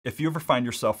If you ever find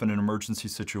yourself in an emergency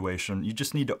situation, you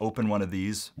just need to open one of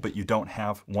these, but you don't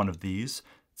have one of these,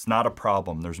 it's not a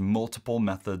problem. There's multiple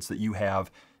methods that you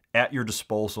have at your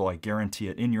disposal, I guarantee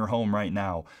it, in your home right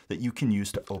now, that you can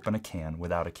use to open a can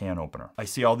without a can opener. I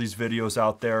see all these videos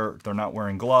out there, they're not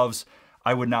wearing gloves.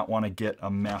 I would not want to get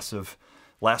a massive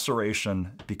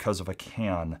laceration because of a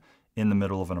can in the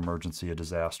middle of an emergency, a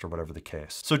disaster, whatever the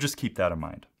case. So just keep that in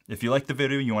mind. If you like the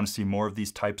video, you want to see more of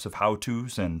these types of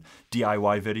how-tos and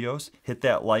DIY videos, hit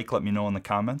that like, let me know in the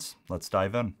comments. Let's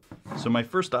dive in. So my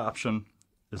first option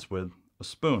is with a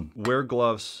spoon. Wear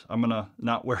gloves. I'm gonna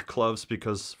not wear gloves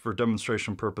because for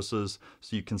demonstration purposes,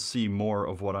 so you can see more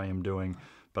of what I am doing.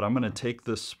 But I'm gonna take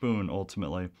this spoon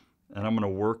ultimately, and I'm gonna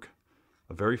work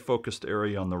a very focused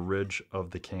area on the ridge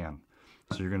of the can.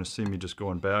 So you're gonna see me just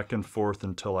going back and forth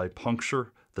until I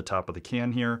puncture the top of the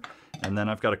can here. And then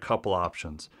I've got a couple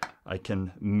options. I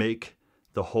can make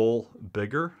the hole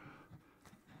bigger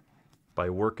by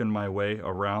working my way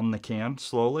around the can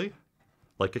slowly,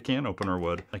 like a can opener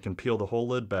would. I can peel the whole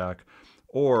lid back,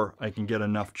 or I can get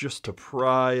enough just to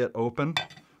pry it open,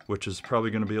 which is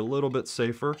probably gonna be a little bit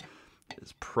safer,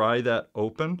 is pry that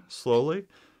open slowly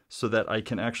so that I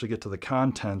can actually get to the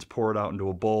contents, pour it out into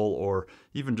a bowl, or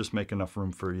even just make enough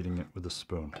room for eating it with a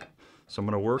spoon. So I'm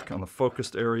going to work on the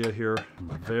focused area here,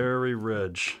 very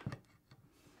ridge,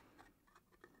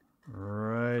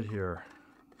 right here,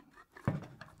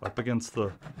 up against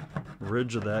the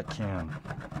ridge of that can.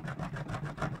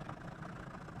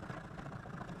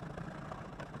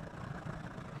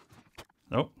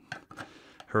 Nope,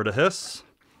 heard a hiss.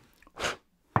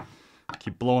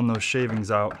 Keep blowing those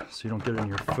shavings out so you don't get it in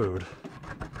your food.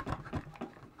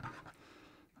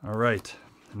 All right,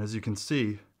 and as you can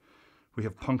see, we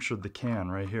have punctured the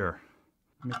can right here,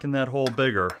 making that hole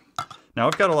bigger. Now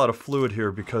I've got a lot of fluid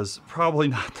here because probably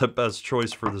not the best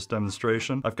choice for this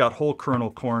demonstration. I've got whole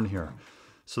kernel corn here.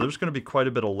 So there's gonna be quite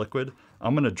a bit of liquid.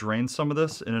 I'm gonna drain some of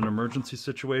this in an emergency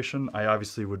situation. I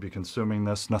obviously would be consuming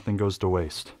this, nothing goes to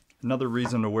waste. Another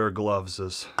reason to wear gloves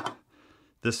is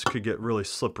this could get really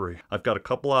slippery. I've got a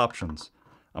couple options.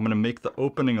 I'm gonna make the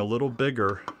opening a little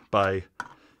bigger by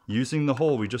using the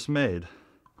hole we just made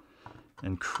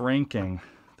and cranking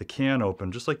the can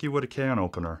open, just like you would a can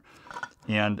opener.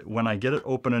 And when I get it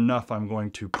open enough, I'm going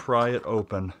to pry it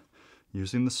open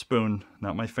using the spoon,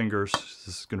 not my fingers. This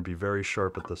is gonna be very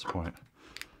sharp at this point.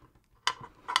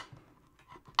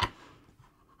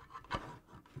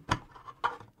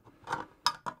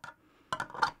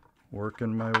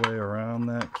 Working my way around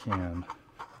that can.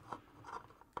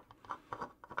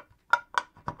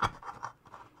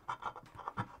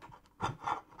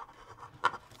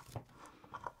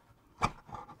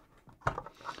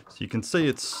 So you can see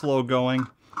it's slow going,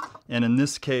 and in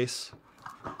this case,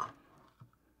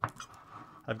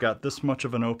 I've got this much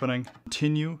of an opening.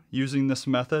 Continue using this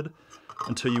method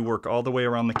until you work all the way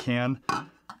around the can.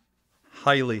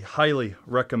 Highly, highly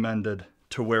recommended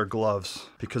to wear gloves,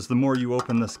 because the more you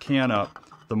open this can up,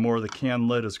 the more the can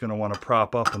lid is going to want to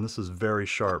prop up, and this is very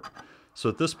sharp. So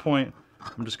at this point,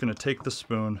 I'm just going to take the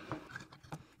spoon,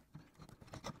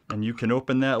 and you can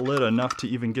open that lid enough to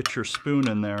even get your spoon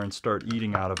in there and start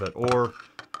eating out of it, or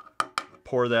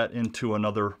pour that into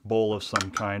another bowl of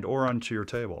some kind or onto your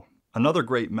table. Another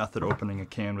great method opening a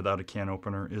can without a can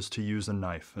opener is to use a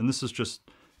knife, and this is just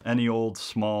any old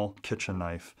small kitchen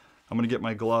knife. I'm going to get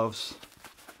my gloves.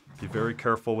 Be very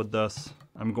careful with this.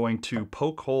 I'm going to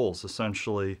poke holes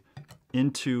essentially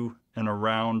into and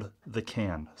around the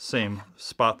can. Same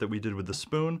spot that we did with the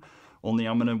spoon, only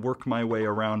I'm going to work my way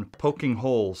around poking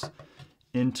holes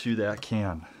into that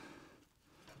can.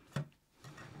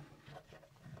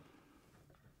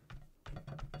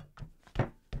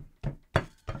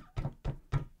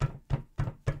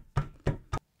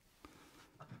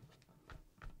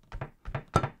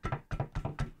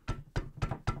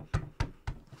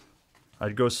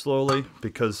 I'd go slowly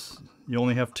because you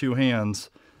only have two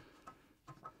hands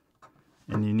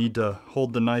and you need to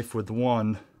hold the knife with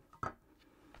one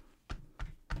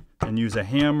and use a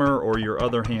hammer or your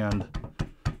other hand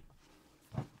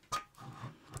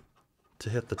to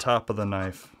hit the top of the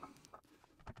knife.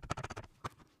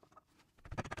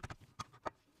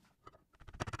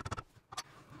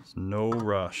 There's no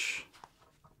rush.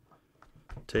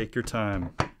 Take your time.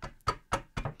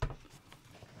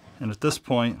 And at this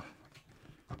point,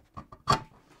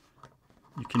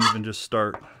 you can even just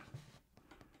start.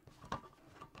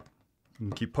 You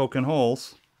can keep poking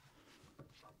holes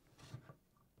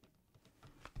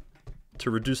to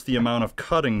reduce the amount of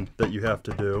cutting that you have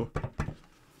to do.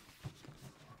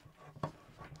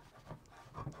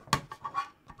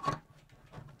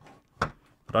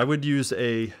 But I would use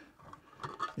a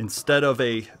instead of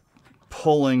a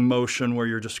pulling motion where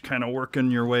you're just kind of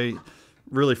working your way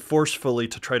really forcefully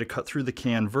to try to cut through the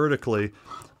can vertically,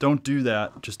 don't do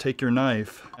that. Just take your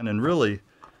knife and then really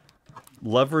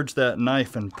leverage that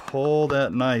knife and pull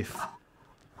that knife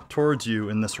towards you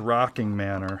in this rocking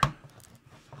manner.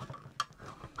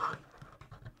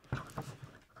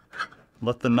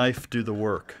 Let the knife do the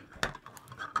work.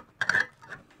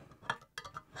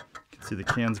 You can see the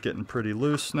can's getting pretty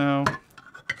loose now,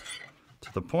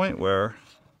 to the point where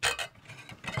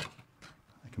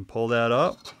I can pull that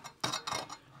up.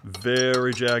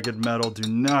 Very jagged metal. Do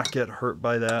not get hurt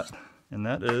by that. And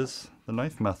that is the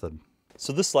knife method.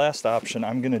 So this last option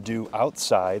I'm going to do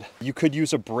outside. You could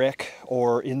use a brick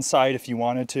or inside if you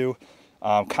wanted to.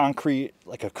 Concrete,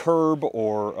 like a curb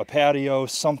or a patio,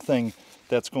 something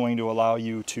that's going to allow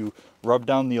you to rub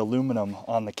down the aluminum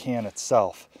on the can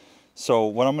itself. So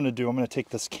what I'm going to do, I'm going to take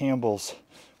this Campbell's,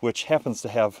 which happens to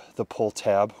have the pull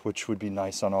tab, which would be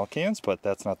nice on all cans, but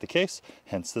that's not the case,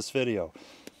 hence this video.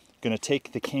 I'm going to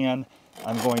take the can,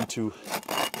 I'm going to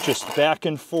just back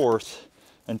and forth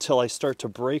until I start to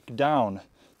break down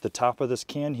the top of this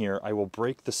can here. I will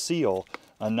break the seal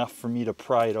enough for me to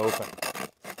pry it open.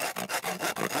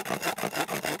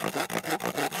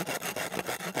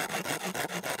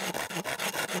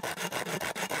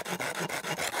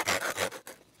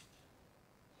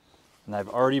 And I've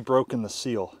already broken the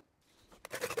seal.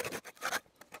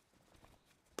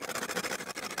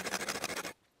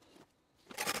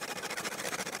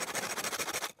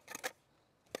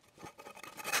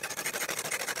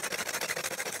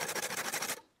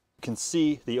 You can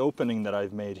see the opening that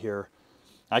I've made here.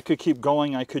 I could keep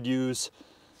going. I could use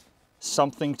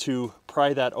something to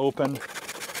pry that open.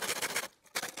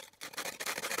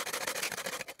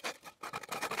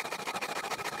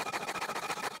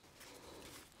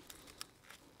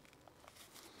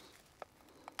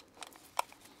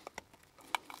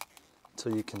 So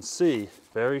you can see,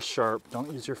 very sharp,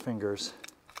 don't use your fingers.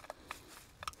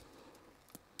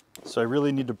 So I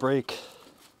really need to break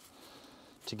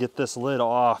to get this lid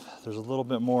off. There's a little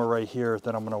bit more right here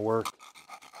that I'm gonna work.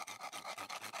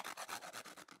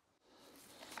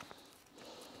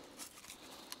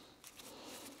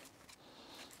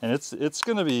 And it's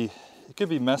gonna be, it could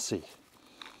be messy,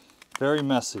 very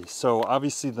messy. So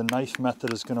obviously the knife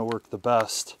method is gonna work the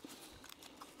best.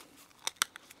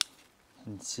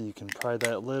 And see, you can pry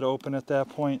that lid open at that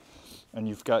point, and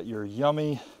you've got your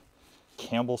yummy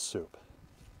Campbell soup.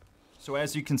 So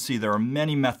as you can see, there are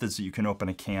many methods that you can open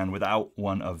a can without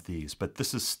one of these, but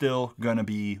this is still gonna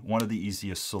be one of the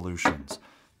easiest solutions.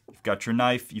 You've got your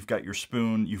knife, you've got your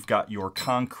spoon, you've got your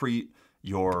concrete,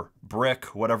 your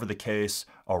brick, whatever the case,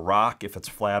 a rock if it's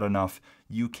flat enough,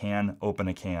 you can open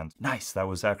a can. Nice, that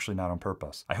was actually not on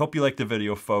purpose. I hope you liked the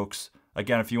video, folks.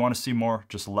 Again, if you want to see more,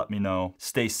 just let me know.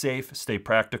 Stay safe, stay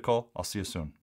practical. I'll see you soon.